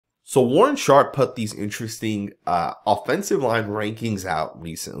So Warren Sharp put these interesting offensive line rankings out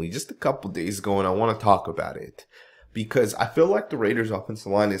recently, just a couple days ago, and I want to talk about it because I feel like the Raiders'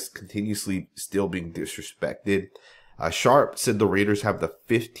 offensive line is continuously still being disrespected. Sharp said the Raiders have the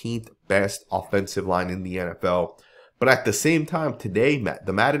 15th best offensive line in the NFL, but at the same time today,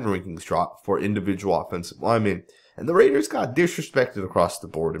 the Madden rankings dropped for individual offensive linemen, and the Raiders got disrespected across the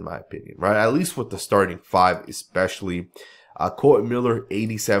board, in my opinion, right? At least with the starting five, especially. Kolton Miller,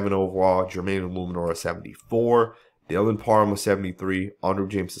 87 overall. Jermaine eluemunor, 74. Dylan Parham, 73. Andre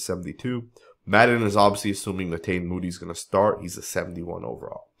James, 72. Madden is obviously assuming Netane Moody's going to start. He's a 71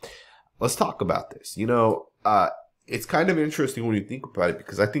 overall. Let's talk about this. It's kind of interesting when you think about it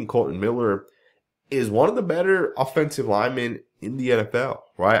because I think Kolton Miller is one of the better offensive linemen in the NFL,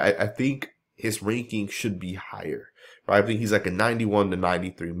 right? I think his ranking should be higher, right? I think he's like a 91 to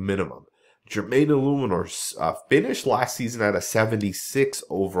 93 minimum. Jermaine eluemunor finished last season at a 76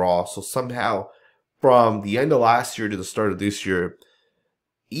 overall. So somehow from the end of last year to the start of this year,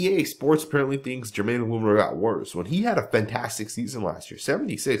 EA Sports apparently thinks Jermaine eluemunor got worse. When he had a fantastic season last year,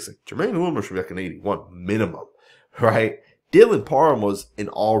 76, like Jermaine eluemunor should be like an 81 minimum, right? Dylan Parham was an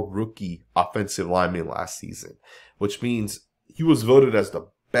all-rookie offensive lineman last season, which means he was voted as the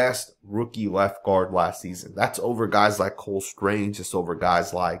best rookie left guard last season. That's over guys like Cole Strange, just over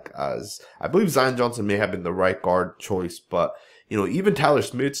guys like, I believe Zion Johnson may have been the right guard choice, but, even Tyler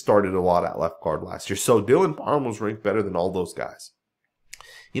Smith started a lot at left guard last year. So Dylan Parham was ranked better than all those guys.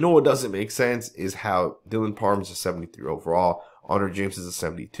 What doesn't make sense is how Dylan Parham is a 73 overall, Andre James is a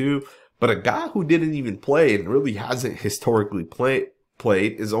 72, but a guy who didn't even play and really hasn't historically played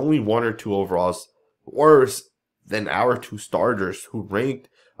is only 1 or 2 overalls worse than our 2 starters who ranked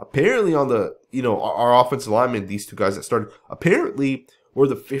apparently on the, our offensive linemen, these 2 guys that started, apparently were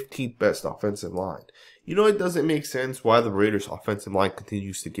the 15th best offensive line. It doesn't make sense why the Raiders' offensive line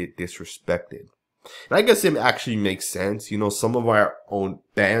continues to get disrespected. And I guess it actually makes sense. Some of our own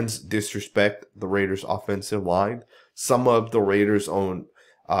fans disrespect the Raiders' offensive line. Some of the Raiders' own,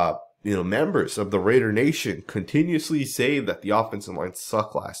 members of the Raider Nation continuously say that the offensive line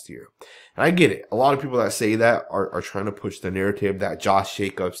sucked last year. And I get it. A lot of people that say that are trying to push the narrative that Josh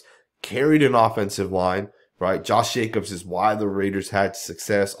Jacobs carried an offensive line, right? Josh Jacobs is why the Raiders had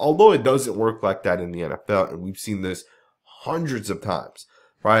success, although it doesn't work like that in the NFL, and we've seen this hundreds of times,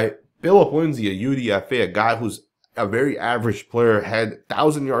 right? Phillip Lindsay, a UDFA, a guy who's a very average player, had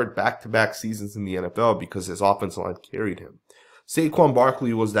 1,000-yard back-to-back seasons in the NFL because his offensive line carried him. Saquon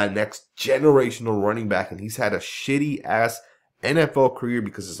Barkley was that next generational running back, and he's had a shitty-ass NFL career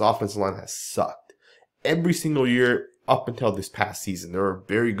because his offensive line has sucked. Every single year up until this past season, there were a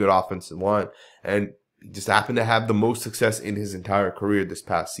very good offensive line, and he just happened to have the most success in his entire career this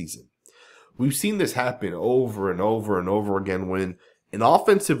past season. We've seen this happen over and over and over again when an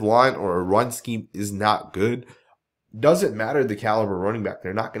offensive line or a run scheme is not good. Doesn't matter the caliber running back,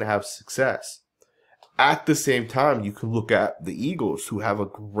 they're not going to have success. At the same time, you can look at the Eagles, who have a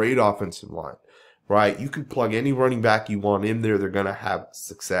great offensive line, right? You can plug any running back you want in there, they're going to have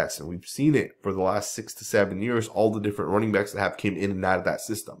success. And we've seen it for the last 6 to 7 years, all the different running backs that have came in and out of that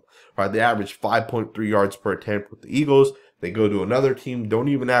system, right? They average 5.3 yards per attempt with the Eagles. They go to another team, don't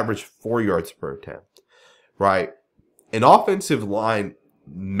even average 4 yards per attempt, right? An offensive line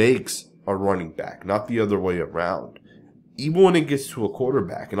makes a running back, not the other way around. Even when it gets to a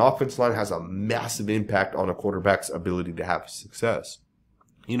quarterback, an offensive line has a massive impact on a quarterback's ability to have success.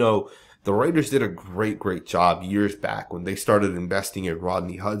 The Raiders did a great job years back when they started investing in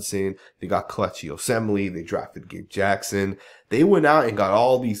Rodney Hudson. They got Kelechi Osemele. They drafted Gabe Jackson. They went out and got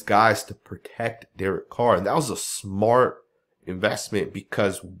all these guys to protect Derek Carr. And that was a smart investment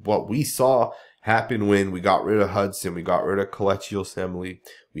because what we saw happen when we got rid of Hudson, we got rid of Kelechi Osemele,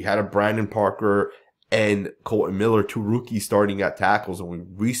 we had a Brandon Parker and Kolton Miller, 2 rookies starting at tackles, and we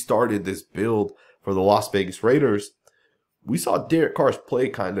restarted this build for the Las Vegas Raiders. We saw Derek Carr's play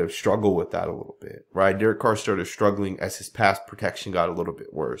kind of struggle with that a little bit, right? Derek Carr started struggling as his pass protection got a little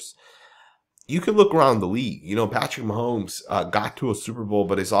bit worse. You can look around the league. Patrick Mahomes got to a Super Bowl,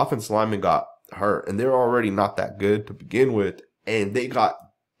 but his offensive lineman got hurt, and they're already not that good to begin with, and they got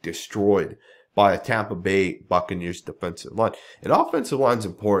destroyed by a Tampa Bay Buccaneers defensive line. And offensive line's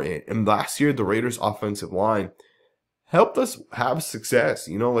important. And last year, the Raiders' offensive line helped us have success.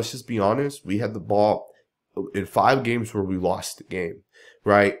 Let's just be honest. We had the ball in 5 games where we lost the game,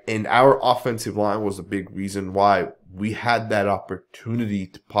 right? And our offensive line was a big reason why we had that opportunity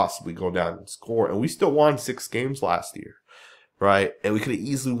to possibly go down and score. And we still won 6 games last year, right? And we could have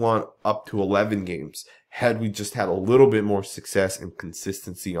easily won up to 11 games had we just had a little bit more success and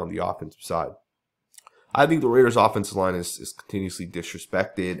consistency on the offensive side. I think the Raiders' offensive line is continuously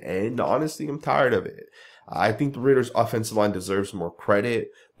disrespected, and honestly, I'm tired of it. I think the Raiders' offensive line deserves more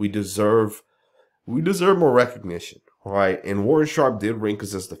credit. We deserve more recognition, right? And Warren Sharp did rank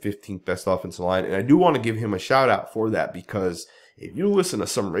us as the 15th best offensive line, and I do want to give him a shout out for that, because if you listen to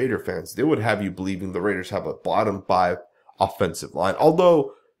some Raider fans, they would have you believing the Raiders have a bottom 5 offensive line.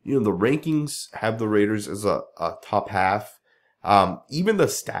 Although, you know, the rankings have the Raiders as a top half. Even the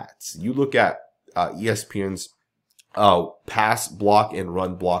stats, you look at ESPN's pass block and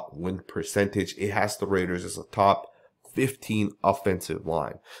run block win percentage, it has the Raiders as a top 15 offensive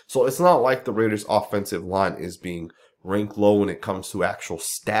line. So it's not like the Raiders offensive line is being ranked low when it comes to actual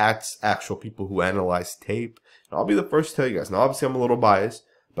stats, actual people who analyze tape. And I'll be the first to tell you guys. Now, obviously, I'm a little biased,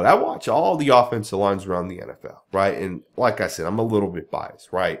 but I watch all the offensive lines around the NFL, right? And like I said, I'm a little bit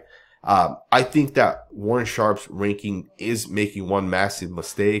biased, right? I think that Warren Sharp's ranking is making one massive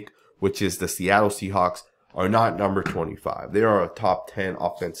mistake, which is the Seattle Seahawks are not number 25. They are a top 10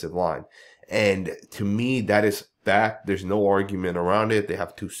 offensive line. And to me, that is fact. There's no argument around it. They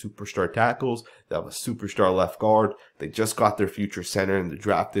have 2 superstar tackles. They have a superstar left guard. They just got their future center in the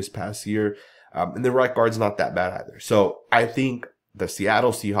draft this past year. And the right guard's not that bad either. So I think the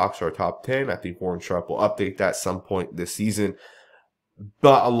Seattle Seahawks are top 10. I think Warren Sharp will update that some point this season.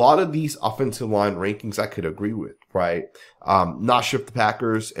 But a lot of these offensive line rankings I could agree with, right? Not sure if the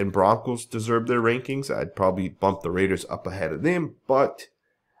Packers and Broncos deserve their rankings. I'd probably bump the Raiders up ahead of them, but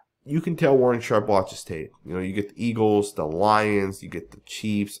you can tell Warren Sharp watches tape. You know, you get the Eagles, the Lions, you get the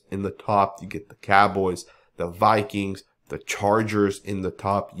Chiefs in the top, you get the Cowboys, the Vikings, the Chargers in the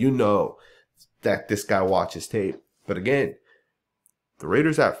top. You know that this guy watches tape. But again, the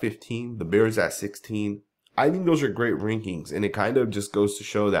Raiders at 15, the Bears at 16. I think those are great rankings, and it kind of just goes to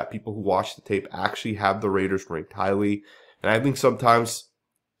show that people who watch the tape actually have the Raiders ranked highly. And I think sometimes,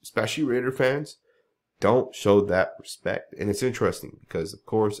 especially Raider fans, don't show that respect. And it's interesting because, of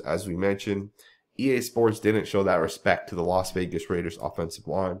course, as we mentioned, EA Sports didn't show that respect to the Las Vegas Raiders offensive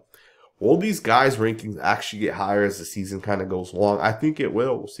line. Will these guys' rankings actually get higher as the season kind of goes along? I think it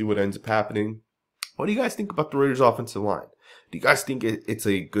will. We'll see what ends up happening. What do you guys think about the Raiders offensive line? Do you guys think it's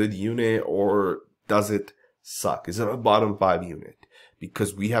a good unit, or does it suck? Is it a bottom 5 unit?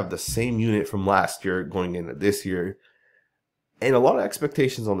 Because we have the same unit from last year going into this year, and a lot of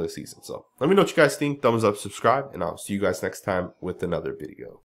expectations on this season. So let me know what you guys think. Thumbs up, subscribe, and I'll see you guys next time with another video.